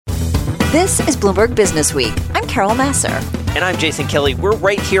This is Bloomberg Businessweek. I'm Carol Massar. And I'm Jason Kelly. We're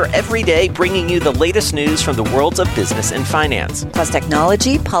right here every day bringing you the latest news from the worlds of business and finance. Plus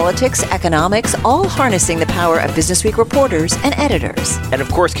technology, politics, economics, all harnessing the power of Businessweek reporters and editors. And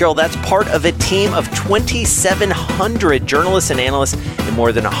of course, Carol, that's part of a team of 2,700 journalists and analysts in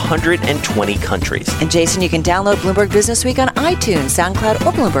more than 120 countries. And Jason, you can download Bloomberg Businessweek on iTunes, SoundCloud,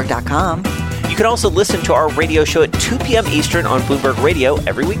 or Bloomberg.com. You can also listen to our radio show at 2 p.m. Eastern on Bloomberg Radio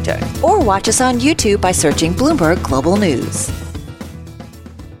every weekday. Or watch us on YouTube by searching Bloomberg Global News.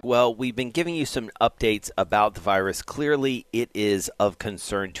 Well, we've been giving you some updates about the virus. Clearly, it is of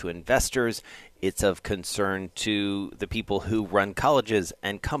concern to investors. It's of concern to the people who run colleges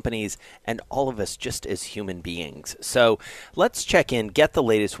and companies and all of us just as human beings. So let's check in, get the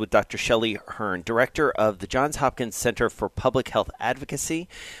latest with Dr. Shelley Hearne, director of the Johns Hopkins Center for Public Health Advocacy,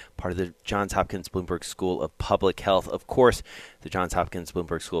 part of the Johns Hopkins Bloomberg School of Public Health. Of course, the Johns Hopkins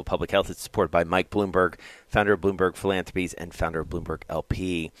Bloomberg School of Public Health is supported by Mike Bloomberg, founder of Bloomberg Philanthropies and founder of Bloomberg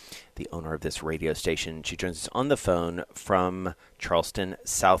LP, the owner of this radio station. She joins us on the phone from Charleston,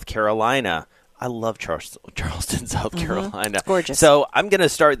 South Carolina. I love Charleston, South Carolina. It's gorgeous. So I'm going to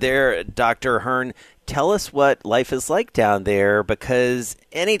start there. Dr. Hearne, tell us what life is like down there, because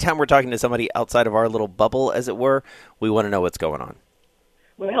anytime we're talking to somebody outside of our little bubble, as it were, we want to know what's going on.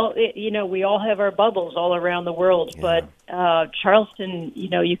 Well, we all have our bubbles all around the world, but Charleston,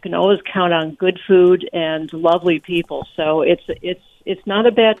 you can always count on good food and lovely people. So it's not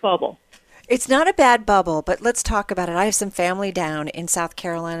a bad bubble. It's not a bad bubble, but let's talk about it. I have some family down in South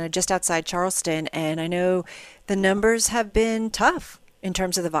Carolina, just outside Charleston, and I know the numbers have been tough in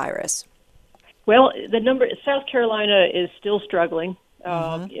terms of the virus. Well, South Carolina is still struggling.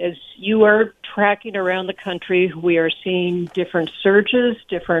 As you are tracking around the country, we are seeing different surges,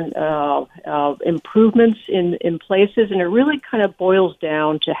 different improvements in places, and it really kind of boils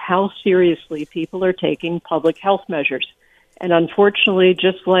down to how seriously people are taking public health measures. And unfortunately,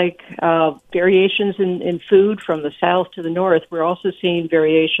 just like variations in food from the south to the north, we're also seeing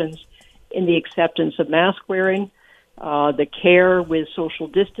variations in the acceptance of mask wearing, the care with social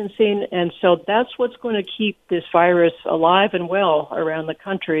distancing. And so that's what's going to keep this virus alive and well around the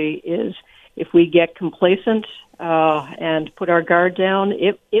country is if we get complacent and put our guard down,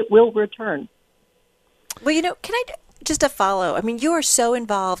 it will return. Well, can I just a follow? I mean, you are so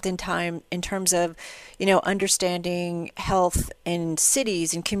involved in terms of, understanding health in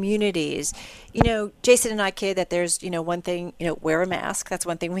cities and communities. Jason and I kid that there's, one thing, wear a mask. That's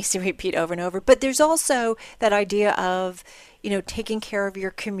one thing we see repeat over and over. But there's also that idea of, taking care of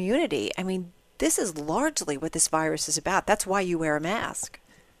your community. I mean, this is largely what this virus is about. That's why you wear a mask.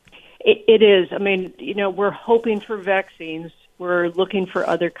 It is. I mean, we're hoping for vaccines. We're looking for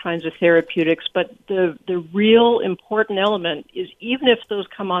other kinds of therapeutics, but the real important element is even if those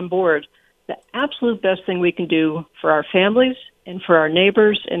come on board, the absolute best thing we can do for our families and for our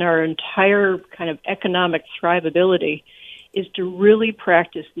neighbors and our entire kind of economic thrivability is to really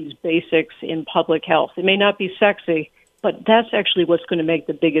practice these basics in public health. It may not be sexy, but that's actually what's going to make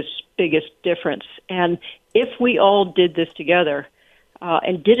the biggest difference. And if we all did this together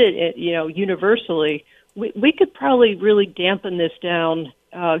and did it, universally, we could probably really dampen this down,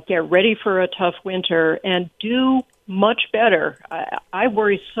 get ready for a tough winter, and do much better. I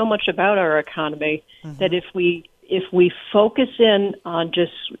worry so much about our economy that if we focus in on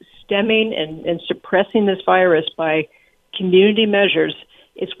just stemming and suppressing this virus by community measures,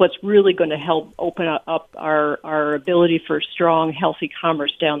 it's what's really going to help open up our ability for strong, healthy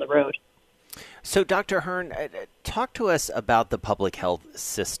commerce down the road. So, Dr. Hearne, talk to us about the public health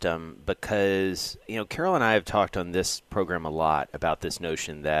system because, Carol and I have talked on this program a lot about this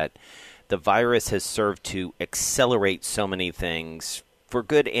notion that the virus has served to accelerate so many things for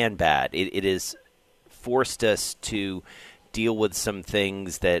good and bad. It has forced us to deal with some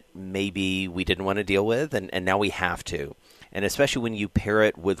things that maybe we didn't want to deal with, and now we have to. And especially when you pair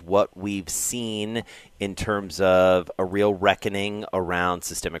it with what we've seen in terms of a real reckoning around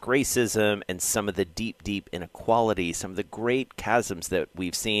systemic racism and some of the deep, deep inequality, some of the great chasms that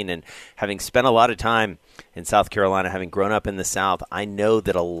we've seen. And having spent a lot of time in South Carolina, having grown up in the South, I know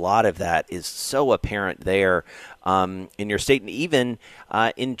that a lot of that is so apparent there in your state and even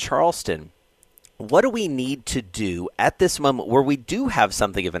in Charleston. What do we need to do at this moment where we do have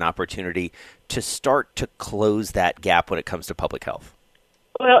something of an opportunity to start to close that gap when it comes to public health?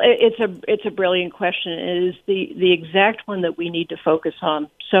 Well, it's a brilliant question. It is the exact one that we need to focus on.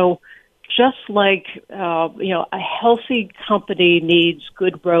 So just like, a healthy company needs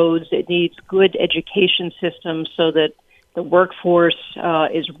good roads, it needs good education systems so that the workforce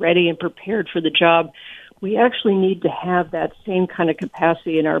is ready and prepared for the job. we actually need to have that same kind of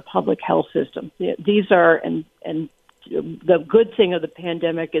capacity in our public health system. These are, and the good thing of the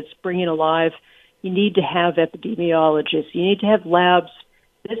pandemic is bringing alive, you need to have epidemiologists, you need to have labs.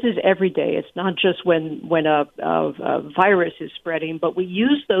 This is every day. It's not just when a virus is spreading, but we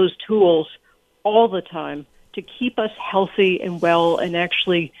use those tools all the time to keep us healthy and well and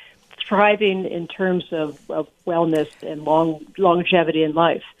actually thriving in terms of wellness and longevity in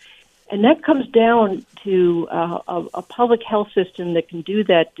life. And that comes down to a public health system that can do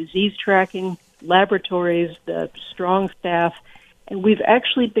that disease tracking, laboratories, the strong staff, and we've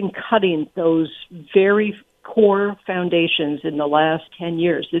actually been cutting those very core foundations in the last 10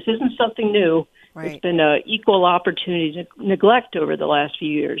 years. This isn't something new. Right. It's been an equal opportunity neglect over the last few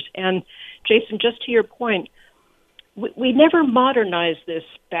years. And Jason, just to your point, we never modernized this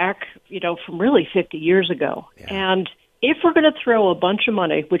back, from really 50 years ago. Yeah. And if we're going to throw a bunch of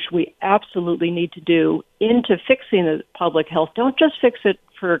money, which we absolutely need to do, into fixing the public health, don't just fix it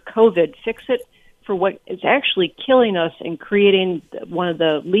for COVID, fix it for what is actually killing us and creating one of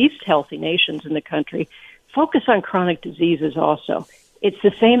the least healthy nations in the country. Focus on chronic diseases also. It's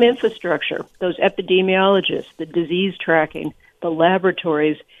the same infrastructure, those epidemiologists, the disease tracking, the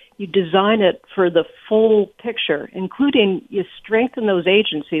laboratories. You design it for the full picture, including you strengthen those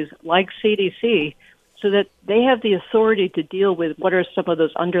agencies like CDC so that they have the authority to deal with what are some of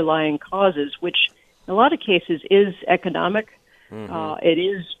those underlying causes, which in a lot of cases is economic. Mm-hmm. It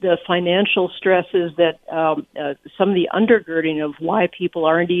is the financial stresses that some of the undergirding of why people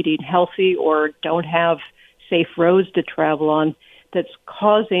aren't eating healthy or don't have safe roads to travel on that's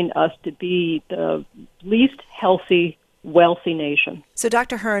causing us to be the least healthy, wealthy nation. So,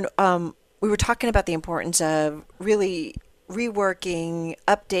 Dr. Hearne, we were talking about the importance of really reworking,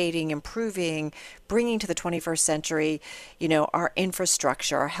 updating, improving, bringing to the 21st century, our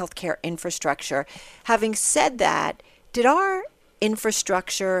infrastructure, our healthcare infrastructure. Having said that, did our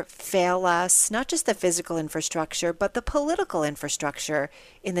infrastructure fail us, not just the physical infrastructure, but the political infrastructure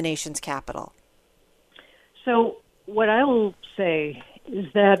in the nation's capital? So what I will say is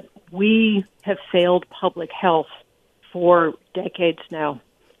that we have failed public health for decades now.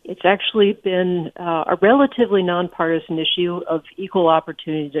 It's actually been a relatively nonpartisan issue of equal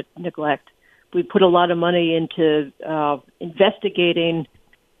opportunity neglect. We put a lot of money into investigating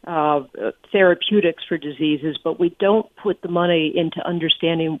therapeutics for diseases, but we don't put the money into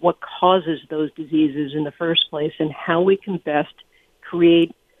understanding what causes those diseases in the first place and how we can best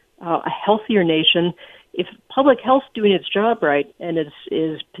create a healthier nation. If public health's doing its job right and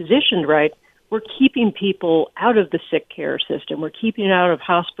is positioned right, we're keeping people out of the sick care system. We're keeping it out of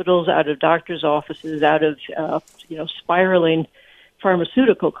hospitals, out of doctors' offices, out of spiraling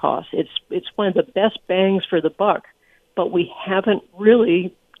pharmaceutical costs. It's one of the best bangs for the buck, but we haven't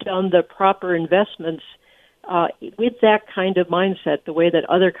really done the proper investments with that kind of mindset the way that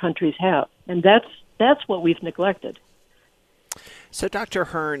other countries have, and that's what we've neglected. So, Dr.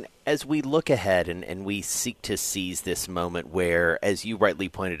 Hearne, as we look ahead and we seek to seize this moment where, as you rightly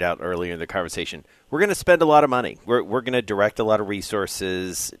pointed out earlier in the conversation, we're going to spend a lot of money. We're going to direct a lot of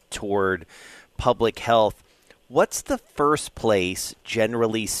resources toward public health. What's the first place,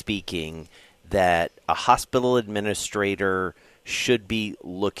 generally speaking, that a hospital administrator should be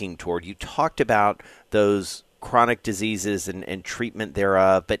looking toward? You talked about those chronic diseases and treatment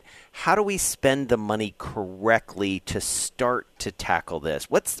thereof, but how do we spend the money correctly to start to tackle this?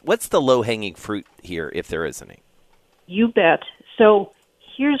 What's the low-hanging fruit here, if there is any? You bet. So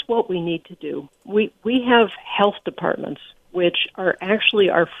here's what we need to do. We have health departments, which are actually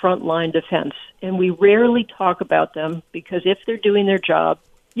our frontline defense, and we rarely talk about them because if they're doing their job,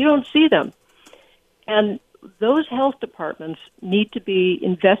 you don't see them. And those health departments need to be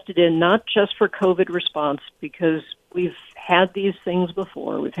invested in not just for COVID response, because we've had these things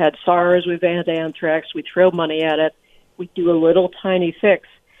before. We've had SARS, we've had anthrax, we throw money at it, we do a little tiny fix,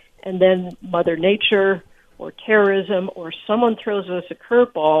 and then Mother Nature or terrorism or someone throws us a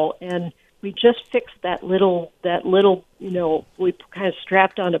curveball and we just fix that little, we kind of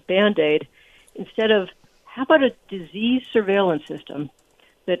strapped on a Band-Aid instead of, how about a disease surveillance system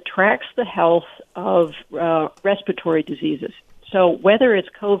that tracks the health of respiratory diseases? So whether it's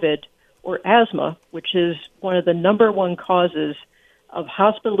COVID or asthma, which is one of the number one causes of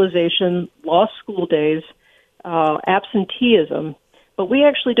hospitalization, lost school days, absenteeism, but we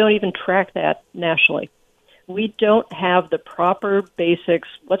actually don't even track that nationally. We don't have the proper basics.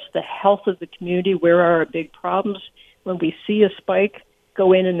 What's the health of the community? Where are our big problems? When we see a spike,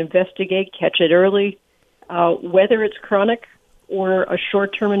 go in and investigate, catch it early. Whether it's chronic or a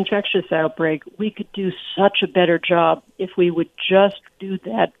short-term infectious outbreak, we could do such a better job if we would just do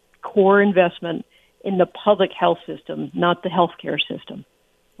that core investment in the public health system, not the healthcare system.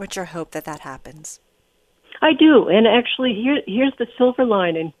 What's your hope that happens? I do, and actually, here's the silver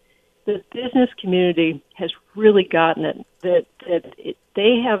lining. The business community has really gotten it.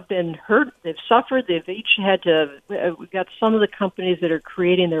 They have been hurt, they've suffered, they've each had to, we've got some of the companies that are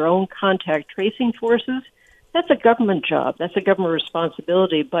creating their own contact tracing forces. That's a government job, that's a government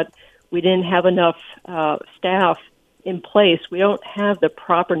responsibility, but we didn't have enough staff in place. We don't have the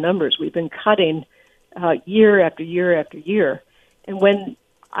proper numbers. We've been cutting year after year after year. And when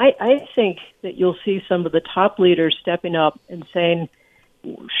I think that you'll see some of the top leaders stepping up and saying,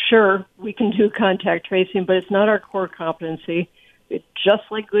 sure, we can do contact tracing, but it's not our core competency. It's just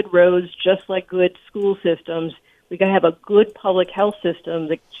like good roads, just like good school systems. We got to have a good public health system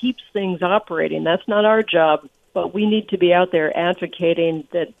that keeps things operating. That's not our job, but we need to be out there advocating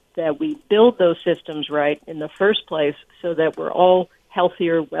that we build those systems right in the first place so that we're all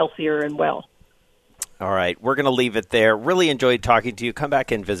healthier, wealthier, and well. All right. We're going to leave it there. Really enjoyed talking to you. Come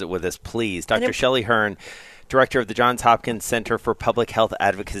back and visit with us, please. Dr. Shelley Hearne, Director of the Johns Hopkins Center for Public Health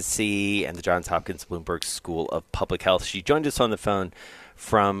Advocacy and the Johns Hopkins Bloomberg School of Public Health. She joined us on the phone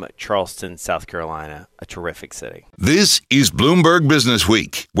from Charleston, South Carolina, a terrific city. This is Bloomberg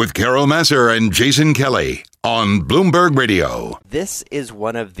Businessweek with Carol Massar and Jason Kelly on Bloomberg Radio. This is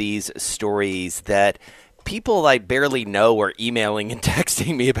one of these stories that people I barely know are emailing and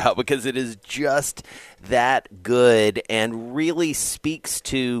texting me about because it is just that good and really speaks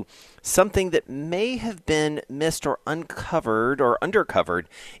to something that may have been missed or uncovered or undercovered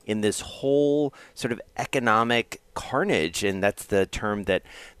in this whole sort of economic carnage. And that's the term that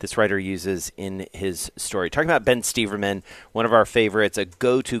this writer uses in his story. Talking about Ben Steverman, one of our favorites, a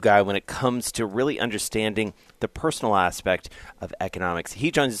go-to guy when it comes to really understanding the personal aspect of economics. He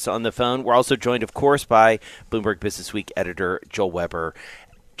joins us on the phone. We're also joined, of course, by Bloomberg Businessweek editor Joel Weber.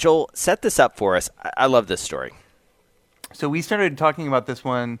 Joel, set this up for us. I love this story. So we started talking about this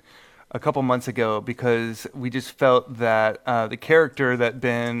one a couple months ago because we just felt that the character that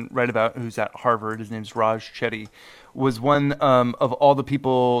Ben read about, who's at Harvard, his name's Raj Chetty, was one of all the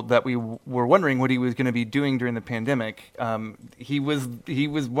people that we were wondering what he was going to be doing during the pandemic. He was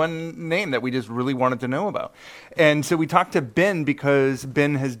one name that we just really wanted to know about. And so we talked to Ben because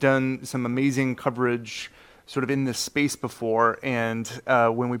Ben has done some amazing coverage sort of in this space before. And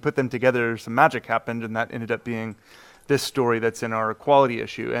when we put them together, some magic happened, and that ended up being this story that's in our equality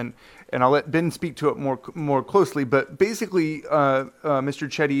issue. And I'll let Ben speak to it more closely, but basically Mr.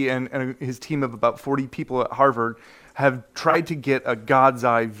 Chetty and his team of about 40 people at Harvard have tried to get a God's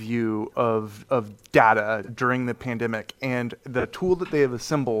eye view of data during the pandemic. And the tool that they have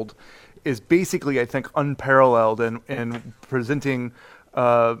assembled is basically, I think, unparalleled in presenting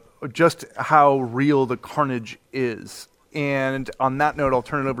just how real the carnage is. And on that note, I'll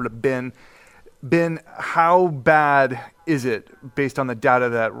turn it over to Ben. Ben, how bad is it based on the data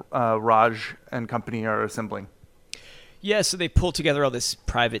that Raj and company are assembling? Yeah, so they pull together all this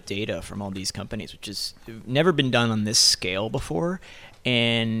private data from all these companies, which has never been done on this scale before.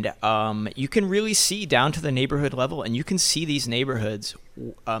 And you can really see down to the neighborhood level, and you can see these neighborhoods,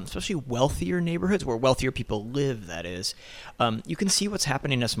 especially wealthier neighborhoods where wealthier people live, that is. You can see what's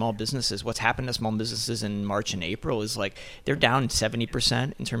happening to small businesses. What's happened to small businesses in March and April is like they're down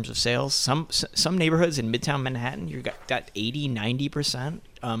 70% in terms of sales. Some neighborhoods in Midtown Manhattan, you've got 80, 90%.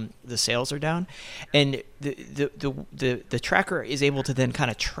 The sales are down, and the tracker is able to then kind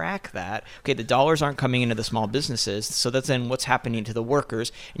of track that. Okay, the dollars aren't coming into the small businesses, so that's then what's happening to the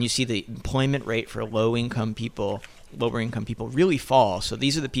workers, and you see the employment rate for lower income people really fall. So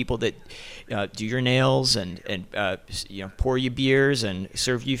these are the people that do your nails and pour you beers and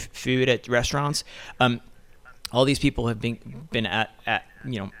serve you food at restaurants. All these people have been at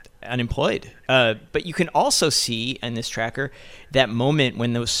unemployed. But you can also see in this tracker that moment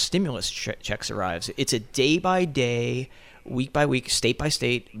when those stimulus checks arrives. It's a day by day, week by week, state by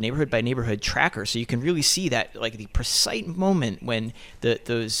state, neighborhood by neighborhood tracker. So you can really see that, like the precise moment when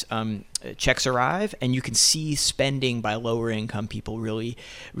those checks arrive, and you can see spending by lower income people really,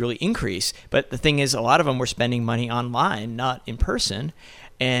 really increase. But the thing is, a lot of them were spending money online, not in person.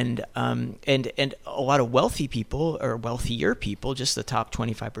 And a lot of wealthy people or wealthier people, just the top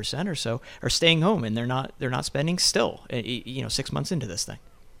 25% or so, are staying home, and they're not spending still. 6 months into this thing.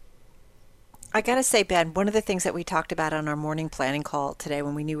 I got to say, Ben, one of the things that we talked about on our morning planning call today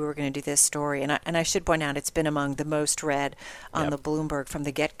when we knew we were going to do this story, and I should point out it's been among the most read on the Bloomberg from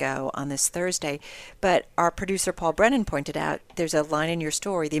the get-go on this Thursday, but our producer Paul Brennan pointed out there's a line in your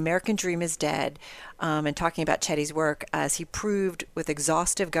story, the American dream is dead, and talking about Chetty's work as he proved with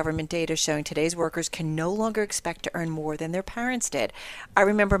exhaustive government data showing today's workers can no longer expect to earn more than their parents did. I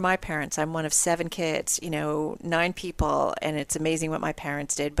remember my parents. I'm one of 7 kids, 9 people, and it's amazing what my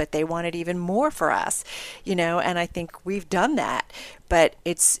parents did, but they wanted even more for us, and I think we've done that. But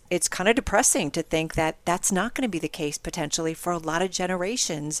it's kind of depressing to think that that's not going to be the case potentially for a lot of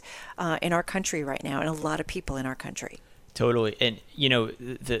generations in our country right now and a lot of people in our country. Totally, and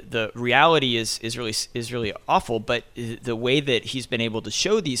the reality is really awful. But the way that he's been able to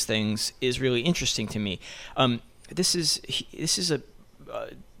show these things is really interesting to me. This is a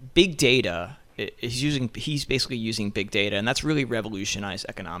big data. He's basically using big data, and that's really revolutionized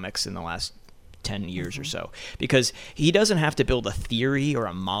economics in the last 10 years or so, because he doesn't have to build a theory or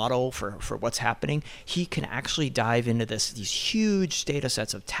a model for what's happening. He can actually dive into these huge data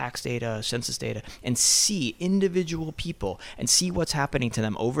sets of tax data, census data, and see individual people and see what's happening to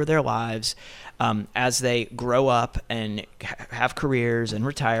them over their lives as they grow up and have careers and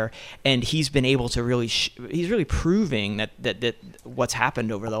retire. And he's been able to he's really proving that what's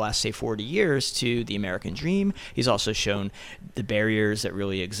happened over the last, say, 40 years to the American dream. He's also shown the barriers that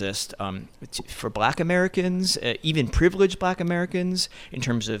really exist for Black Americans, even privileged Black Americans, in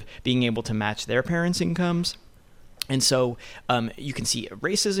terms of being able to match their parents' incomes. And so you can see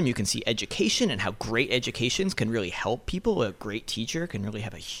racism, you can see education and how great educations can really help people. A great teacher can really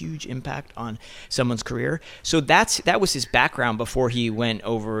have a huge impact on someone's career. So that was his background before he went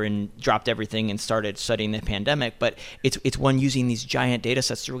over and dropped everything and started studying the pandemic. But it's one using these giant data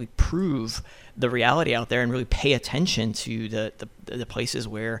sets to really prove the reality out there and really pay attention to the places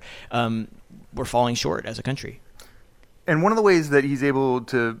where we're falling short as a country. And one of the ways that he's able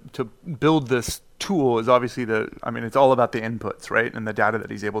to build this tool is obviously it's all about the inputs, right? And the data that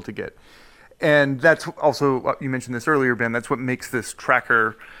he's able to get. And that's also, you mentioned this earlier, Ben, that's what makes this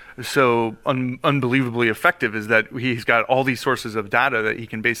tracker so unbelievably effective, is that he's got all these sources of data that he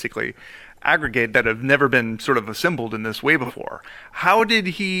can basically aggregate that have never been sort of assembled in this way before. How did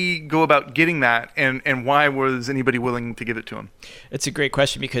he go about getting that, and why was anybody willing to give it to him? It's a great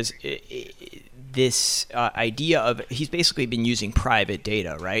question, because this idea of, he's basically been using private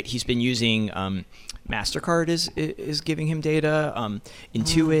data, right? He's been using MasterCard is giving him data,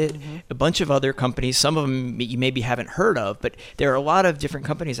 Intuit, a bunch of other companies. Some of them you maybe haven't heard of, but there are a lot of different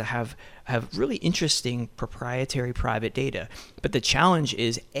companies that have really interesting proprietary private data. But the challenge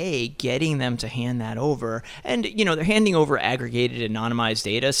is, getting them to hand that over. And, they're handing over aggregated, anonymized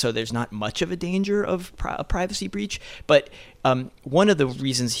data, so there's not much of a danger of a privacy breach. But one of the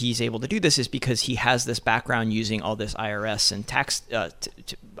reasons he's able to do this is because he has this background using all this IRS and tax,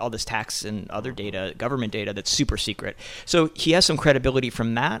 all this tax and other data, government data that's super secret. So he has some credibility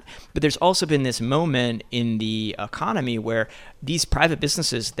from that. But there's also been this moment in the economy where these private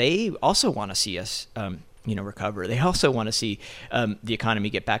businesses, they also want to see us recover. They also want to see the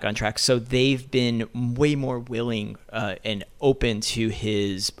economy get back on track. So they've been way more willing and open to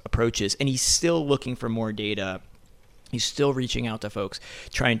his approaches. And he's still looking for more data. He's still reaching out to folks,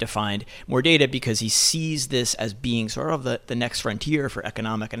 trying to find more data, because he sees this as being sort of the next frontier for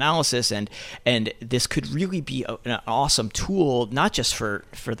economic analysis. And this could really be an awesome tool, not just for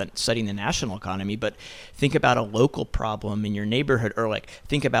studying the national economy, but think about a local problem in your neighborhood, or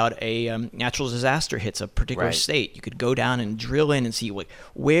think about a natural disaster hits a particular state. You could go down and drill in and see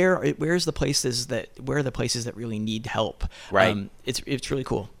where are the places that really need help. Right. It's really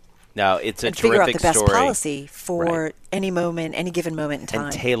cool. No, it's a and terrific figure out the best story. policy for any moment, any given moment in time.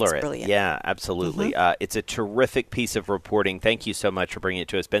 And tailor it. Brilliant. Yeah, absolutely. It's a terrific piece of reporting. Thank you so much for bringing it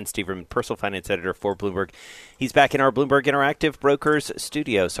to us. Ben Steverman, personal finance editor for Bloomberg. He's back in our Bloomberg Interactive Brokers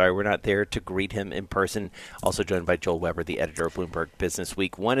studio. Sorry, we're not there to greet him in person. Also joined by Joel Weber, the editor of Bloomberg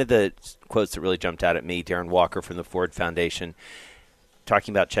Businessweek. One of the quotes that really jumped out at me, Darren Walker from the Ford Foundation,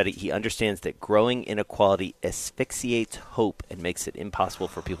 talking about Chetty, he understands that growing inequality asphyxiates hope and makes it impossible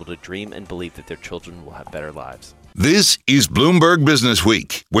for people to dream and believe that their children will have better lives. This is Bloomberg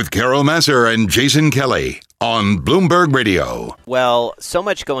Businessweek with Carol Massar and Jason Kelly on Bloomberg Radio. Well, so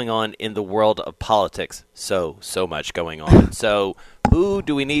much going on in the world of politics. So much going on. So who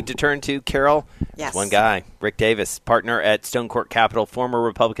do we need to turn to, Carol? Yes. One guy, Rick Davis, partner at Stone Court Capital, former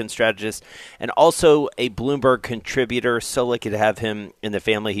Republican strategist, and also a Bloomberg contributor. So lucky to have him in the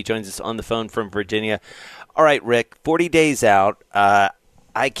family. He joins us on the phone from Virginia. All right, Rick, 40 days out.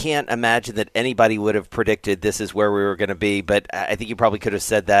 I can't imagine that anybody would have predicted this is where we were going to be, but I think you probably could have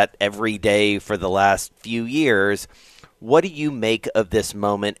said that every day for the last few years. What do you make of this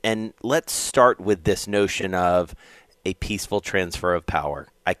moment? And let's start with this notion of a peaceful transfer of power.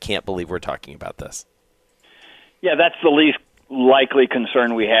 I can't believe we're talking about this. Yeah, that's the least likely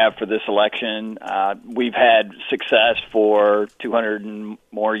concern we have for this election. We've had success for 200 and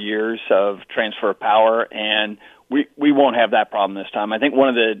more years of transfer of power, and we won't have that problem this time. I think one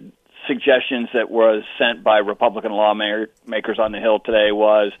of the suggestions that was sent by Republican lawmakers on the Hill today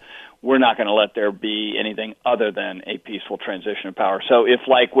was, we're not going to let there be anything other than a peaceful transition of power. So if,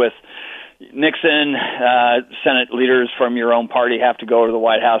 like with Nixon, Senate leaders from your own party have to go to the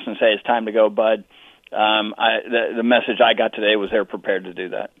White House and say, it's time to go, bud, the message I got today was they're prepared to do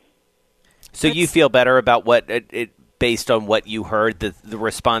that. So you feel better about what based on what you heard, the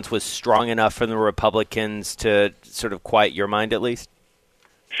response was strong enough from the Republicans to sort of quiet your mind at least?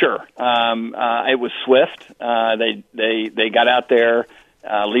 Sure. It was swift. They got out there,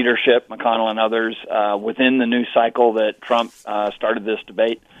 leadership, McConnell and others, within the news cycle that Trump started this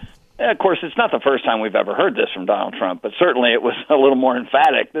debate. Of course, it's not the first time we've ever heard this from Donald Trump, but certainly it was a little more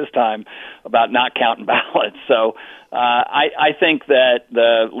emphatic this time about not counting ballots. So I think that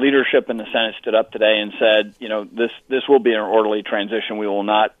the leadership in the Senate stood up today and said, this will be an orderly transition. We will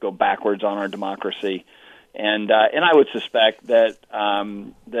not go backwards on our democracy. And I would suspect that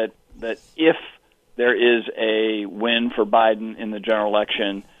that if there is a win for Biden in the general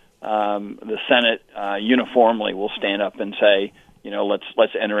election, the Senate uniformly will stand up and say,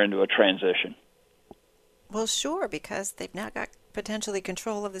 let's enter into a transition. Well, sure, because they've now got potentially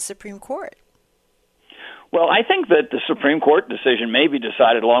control of the Supreme Court. Well, I think that the Supreme Court decision may be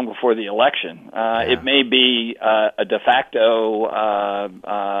decided long before the election. It may be a de facto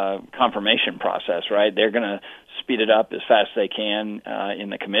confirmation process, right? They're going to speed it up as fast as they can in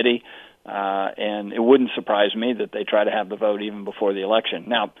the committee. And it wouldn't surprise me that they try to have the vote even before the election.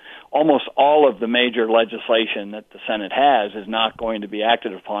 Now, almost all of the major legislation that the Senate has is not going to be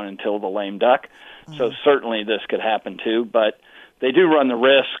acted upon until the lame duck. So certainly this could happen too, but they do run the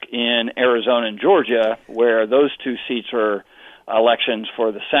risk in Arizona and Georgia, where those two seats are elections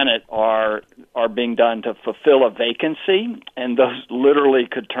for the Senate are being done to fulfill a vacancy, and those literally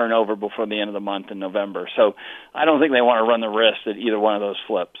could turn over before the end of the month in November. So I don't think they want to run the risk that either one of those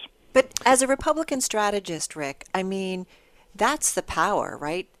flips. But as a Republican strategist, Rick, I mean, that's the power,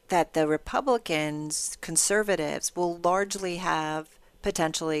 right? That the Republicans, conservatives, will largely have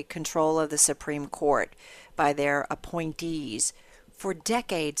potentially control of the Supreme Court by their appointees for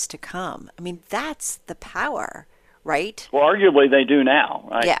decades to come. I mean, that's the power, right? Well, arguably they do now,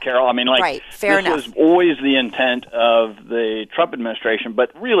 right, yeah. Carol? I mean, right. Fair this enough. was always the intent of the Trump administration,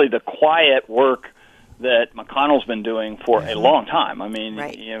 but really the quiet work that McConnell's been doing for a long time. I mean,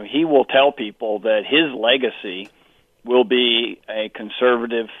 right. He will tell people that his legacy will be a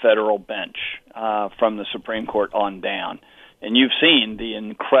conservative federal bench from the Supreme Court on down. And you've seen the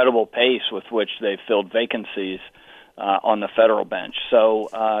incredible pace with which they've filled vacancies on the federal bench. So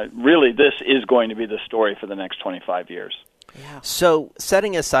really, this is going to be the story for the next 25 years. Yeah. So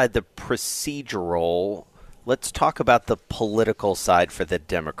setting aside the procedural, let's talk about the political side for the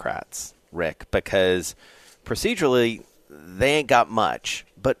Democrats, Rick, because procedurally, they ain't got much.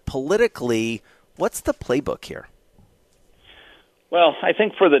 But politically, what's the playbook here? Well, I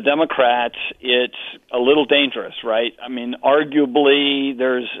think for the Democrats, it's a little dangerous, right? I mean, arguably,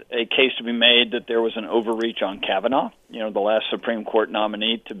 there's a case to be made that there was an overreach on Kavanaugh, the last Supreme Court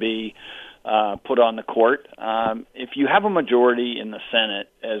nominee to be put on the court. If you have a majority in the Senate,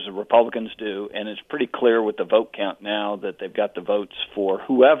 as the Republicans do, and it's pretty clear with the vote count now that they've got the votes for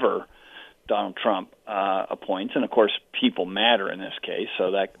whoever Donald Trump appoints, and of course, people matter in this case,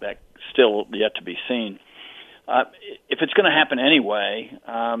 so that still yet to be seen. If it's going to happen anyway,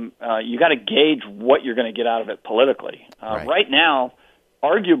 you got to gauge what you're going to get out of it politically. Right now,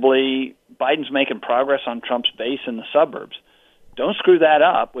 arguably, Biden's making progress on Trump's base in the suburbs. Don't screw that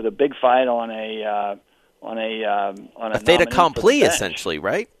up with a big fight on a fait accompli, essentially,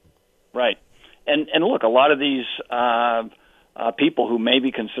 right? Right. And look, a lot of these people who may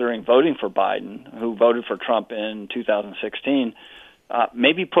be considering voting for Biden, who voted for Trump in 2016.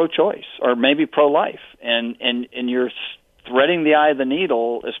 Maybe pro-choice or maybe pro-life, and you're threading the eye of the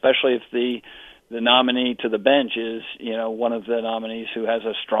needle, especially if the nominee to the bench is one of the nominees who has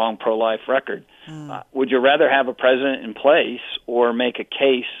a strong pro-life record. Would you rather have a president in place or make a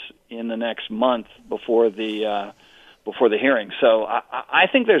case in the next month before the hearing? So I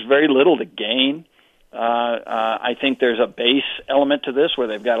think there's very little to gain. I think there's a base element to this where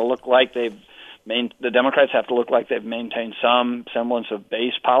they've got to look like they've the Democrats have to look like they've maintained some semblance of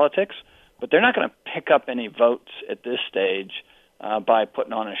base politics, but they're not going to pick up any votes at this stage by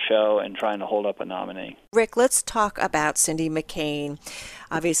putting on a show and trying to hold up a nominee. Rick, let's talk about Cindy McCain,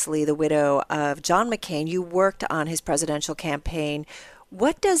 obviously the widow of John McCain. You worked on his presidential campaign.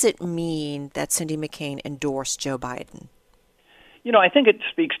 What does it mean that Cindy McCain endorsed Joe Biden? I think it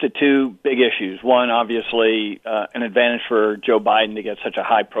speaks to two big issues. One, obviously, an advantage for Joe Biden to get such a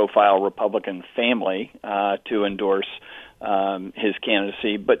high-profile Republican family to endorse his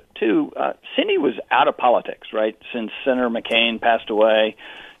candidacy. But two, Cindy was out of politics, right? Since Senator McCain passed away,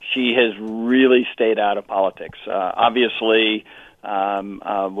 she has really stayed out of politics. Obviously,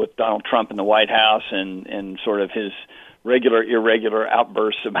 with Donald Trump in the White House and sort of his irregular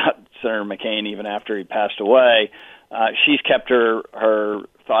outbursts about Senator McCain even after he passed away, she's kept her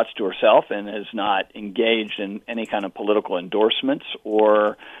thoughts to herself and has not engaged in any kind of political endorsements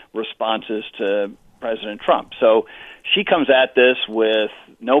or responses to President Trump. So she comes at this with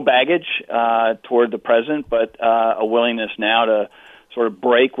no baggage toward the president, but a willingness now to sort of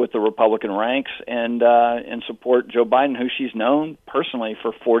break with the Republican ranks and support Joe Biden, who she's known personally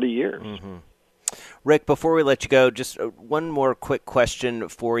for 40 years. Mm-hmm. Rick, before we let you go, just one more quick question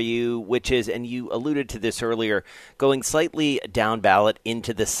for you, which is, and you alluded to this earlier, going slightly down ballot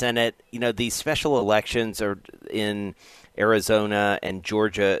into the Senate. These special elections are in Arizona and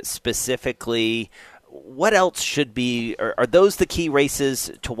Georgia specifically. What else should be, are those the key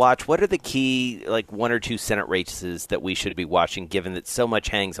races to watch? What are the key, one or two Senate races that we should be watching, given that so much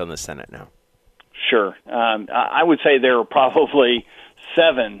hangs on the Senate now? Sure. I would say there are probably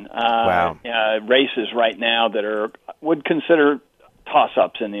 7 races right now that would consider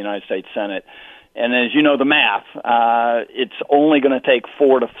toss-ups in the United States Senate. And as you know the math, it's only going to take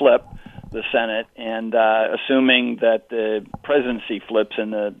 4 to flip the Senate, and assuming that the presidency flips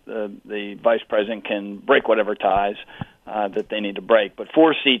and the vice president can break whatever ties that they need to break. But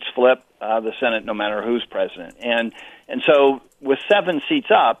 4 seats flip the Senate no matter who's president. And so with 7 seats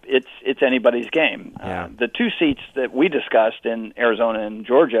up, it's anybody's game. Yeah. The 2 seats that we discussed in Arizona and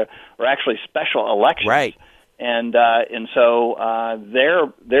Georgia are actually special elections. Right. And so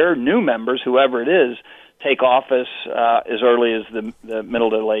their new members, whoever it is, take office as early as the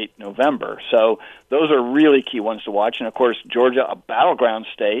middle to late November. So those are really key ones to watch. And, of course, Georgia, a battleground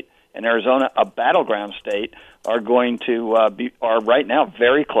state, and Arizona, a battleground state, are going to are right now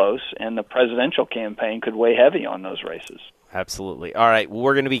very close, and the presidential campaign could weigh heavy on those races. Absolutely. All right. Well,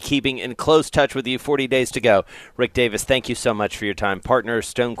 we're going to be keeping in close touch with you. 40 days to go. Rick Davis, thank you so much for your time. Partner,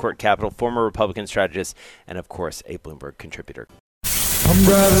 Stone Court Capital, former Republican strategist, and, of course, a Bloomberg contributor. I'm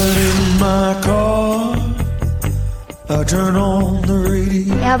driving in my car. I turn on the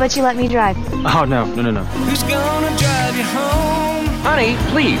radio. How about you let me drive? Oh, no. Who's gonna drive you home? Honey,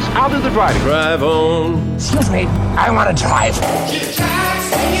 please, I'll do the driving. Drive on. Excuse me, I want to drive.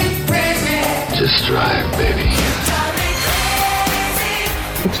 Just drive, baby.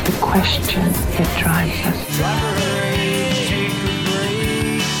 It's the question that drives us.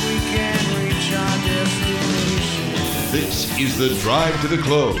 This is the Drive to the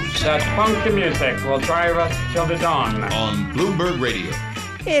Close. That funky music will drive us till the dawn. On Bloomberg Radio.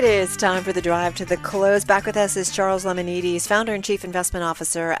 It is time for the Drive to the Close. Back with us is Charles Lemonides, founder and chief investment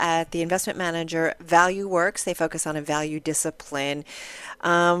officer at the investment manager ValueWorks. They focus on a value discipline,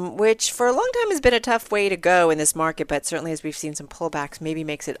 which for a long time has been a tough way to go in this market, but certainly as we've seen some pullbacks, maybe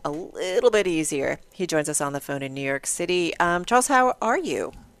makes it a little bit easier. He joins us on the phone in New York City. Charles, how are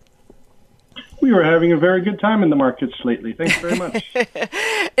you? We were having a very good time in the markets lately. Thanks very much.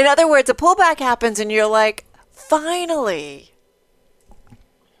 In other words, a pullback happens and you're like, finally.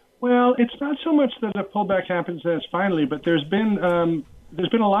 Well, it's not so much that a pullback happens as finally, but there's been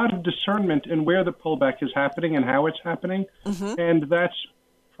a lot of discernment in where the pullback is happening and how it's happening, and that's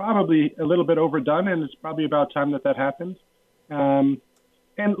probably a little bit overdone, and it's probably about time that happened. And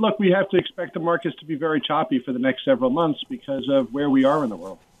look, we have to expect the markets to be very choppy for the next several months because of where we are in the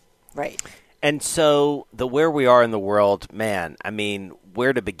world. Right. And so the where we are in the world, man, I mean,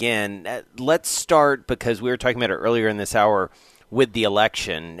 where to begin? Let's start, because we were talking about it earlier in this hour, with the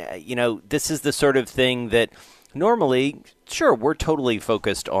election. This is the sort of thing that normally, sure, we're totally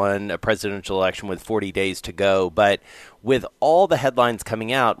focused on a presidential election with 40 days to go. But with all the headlines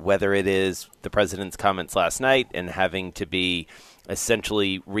coming out, whether it is the president's comments last night and having to be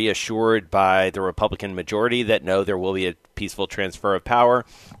essentially reassured by the Republican majority that no, there will be a peaceful transfer of power,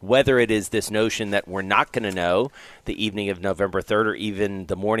 whether it is this notion that we're not going to know the evening of November 3rd or even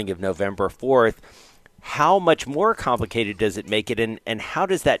the morning of November 4th, how much more complicated does it make it, and how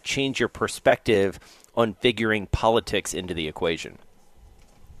does that change your perspective on figuring politics into the equation?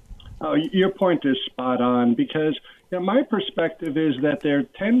 Oh, your point is spot on, because my perspective is that there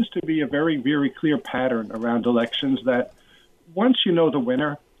tends to be a very, very clear pattern around elections that once you know the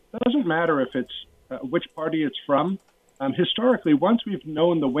winner, it doesn't matter if it's which party it's from. Historically, once we've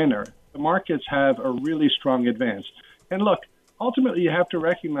known the winner, the markets have a really strong advance. And look, ultimately, you have to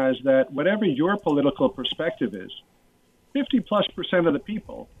recognize that whatever your political perspective is, 50+% of the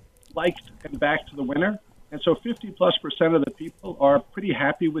people liked and backed the winner. And so 50+% of the people are pretty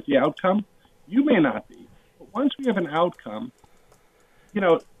happy with the outcome. You may not be. But once we have an outcome,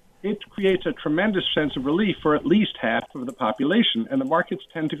 it creates a tremendous sense of relief for at least half of the population. And the markets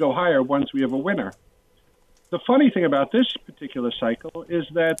tend to go higher once we have a winner. The funny thing about this particular cycle is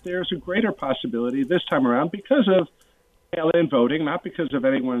that there's a greater possibility this time around because of mail-in voting, not because of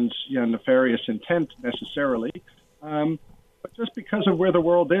anyone's nefarious intent necessarily, but just because of where the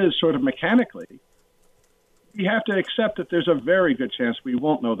world is sort of mechanically. We have to accept that there's a very good chance we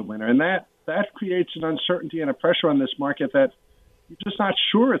won't know the winner. And that creates an uncertainty and a pressure on this market that you're just not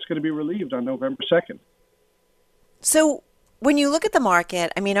sure it's going to be relieved on November 2nd. So when you look at the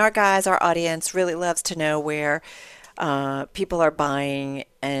market, our audience really loves to know where people are buying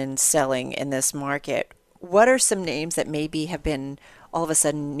and selling in this market. What are some names that maybe have been all of a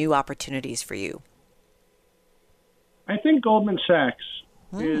sudden new opportunities for you? I think Goldman Sachs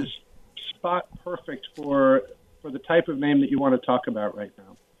is spot perfect for the type of name that you want to talk about right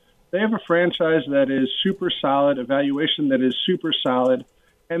now. They have a franchise that is super solid, a valuation that is super solid,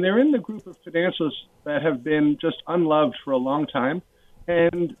 and they're in the group of financials that have been just unloved for a long time,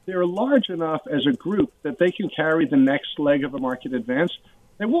 and they're large enough as a group that they can carry the next leg of a market advance.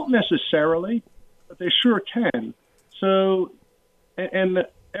 They won't necessarily, but they sure can. So, and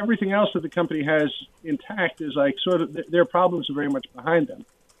everything else that the company has intact is like sort of their problems are very much behind them.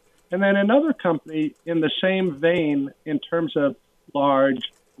 And then another company in the same vein in terms of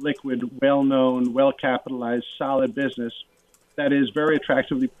large, liquid, well-known, well-capitalized, solid business that is very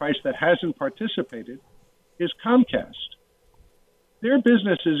attractively priced that hasn't participated is Comcast. Their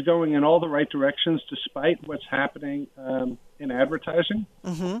business is going in all the right directions despite what's happening in advertising,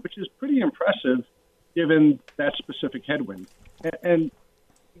 which is pretty impressive given that specific headwind. And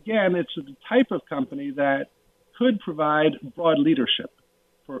again, it's the type of company that could provide broad leadership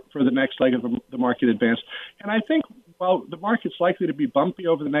for the next leg of the market advance. And I think while the market's likely to be bumpy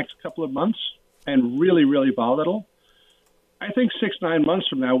over the next couple of months and really, really volatile, I think 6-9 months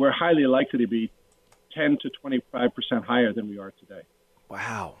from now, we're highly likely to be 10 to 25% higher than we are today.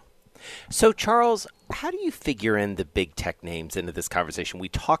 Wow. So, Charles, how do you figure in the big tech names into this conversation? We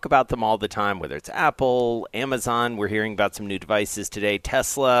talk about them all the time, whether it's Apple, Amazon. We're hearing about some new devices today.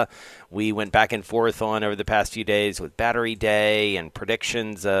 Tesla, we went back and forth on over the past few days with Battery Day and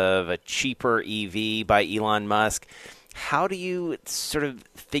predictions of a cheaper EV by Elon Musk. How do you sort of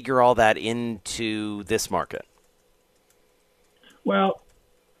figure all that into this market? Well,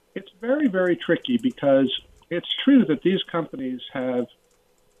 it's very, very tricky because it's true that these companies have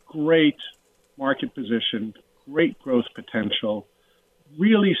great market position, great growth potential,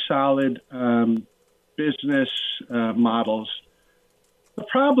 really solid business models. The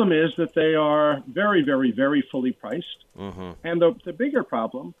problem is that they are very, very, very fully priced. And the bigger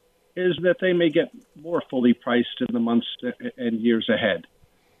problem is that they may get more fully priced in the months and years ahead.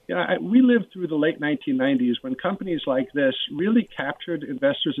 We lived through the late 1990s when companies like this really captured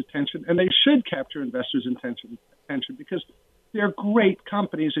investors' attention, and they should capture investors' attention because they're great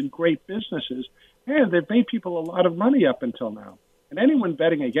companies and great businesses, and they've made people a lot of money up until now. And anyone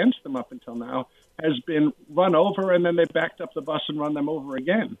betting against them up until now has been run over, and then they backed up the bus and run them over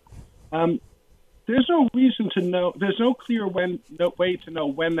again. There's no reason to know. There's no clear way to know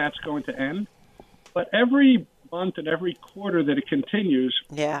when that's going to end. But every month and every quarter that it continues,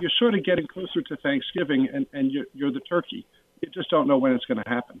 you're sort of getting closer to Thanksgiving, and you're the turkey. You just don't know when it's going to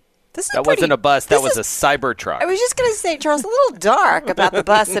happen. That wasn't a bus. That was a Cybertruck. I was just going to say, Charles, a little dark about the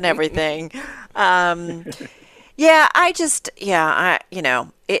bus and everything.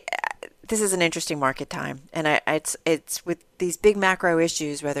 This is an interesting market time, and it's with these big macro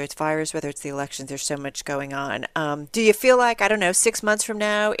issues, whether it's virus, whether it's the elections. There's so much going on. Do you feel like 6 months from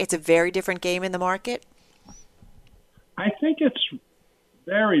now, it's a very different game in the market? I think it's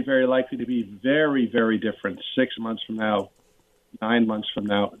very, very likely to be very, very different 6 months from now, 9 months from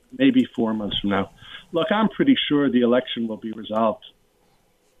now, maybe 4 months from now. Look, I'm pretty sure the election will be resolved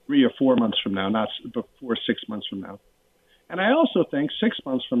 3 or 4 months from now, not before 6 months from now. And I also think 6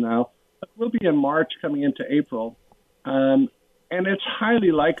 months from now, we'll be in March coming into April, and it's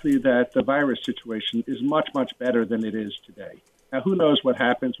highly likely that the virus situation is much, much better than it is today. Now, who knows what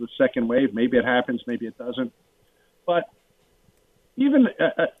happens with second wave? Maybe it happens, maybe it doesn't. But even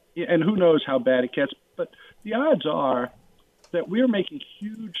and who knows how bad it gets. But the odds are that we're making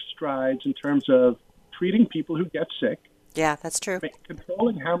huge strides in terms of treating people who get sick. Yeah, that's true.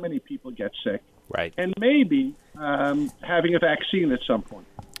 Controlling how many people get sick. Right. And maybe having a vaccine at some point.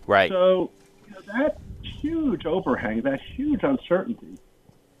 Right. So that huge overhang, that huge uncertainty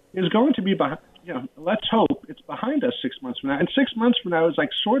is going to be behind. Let's hope it's behind us 6 months from now. And 6 months from now is like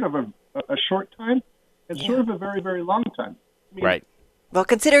sort of a short time and sort of a very, very long time. I mean, right. Well,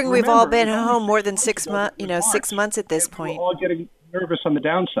 considering we've all been home more than 6 months, 6 months at this point. We're all getting nervous on the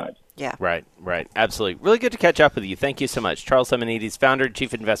downside. Yeah. Right. Absolutely. Really good to catch up with you. Thank you so much. Charles Lemonides, founder and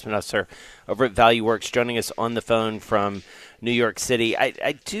chief investment officer over at ValueWorks, joining us on the phone from New York City.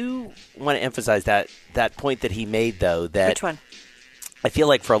 I do want to emphasize that point that he made, though. That Which one? I feel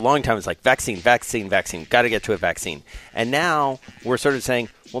like for a long time it's like vaccine. Got to get to a vaccine. And now we're sort of saying,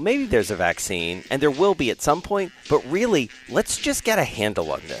 well, maybe there's a vaccine, and there will be at some point. But really, let's just get a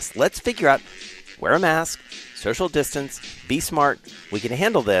handle on this. Let's figure out, wear a mask, social distance, be smart. We can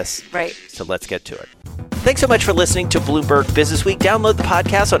handle this. Right. So let's get to it. Thanks so much for listening to Bloomberg Businessweek. Download the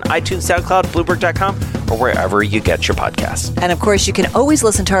podcast on iTunes, SoundCloud, Bloomberg.com, or wherever you get your podcasts. And of course, you can always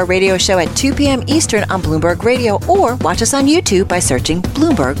listen to our radio show at 2 p.m. Eastern on Bloomberg Radio, or watch us on YouTube by searching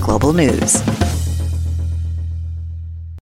Bloomberg Global News.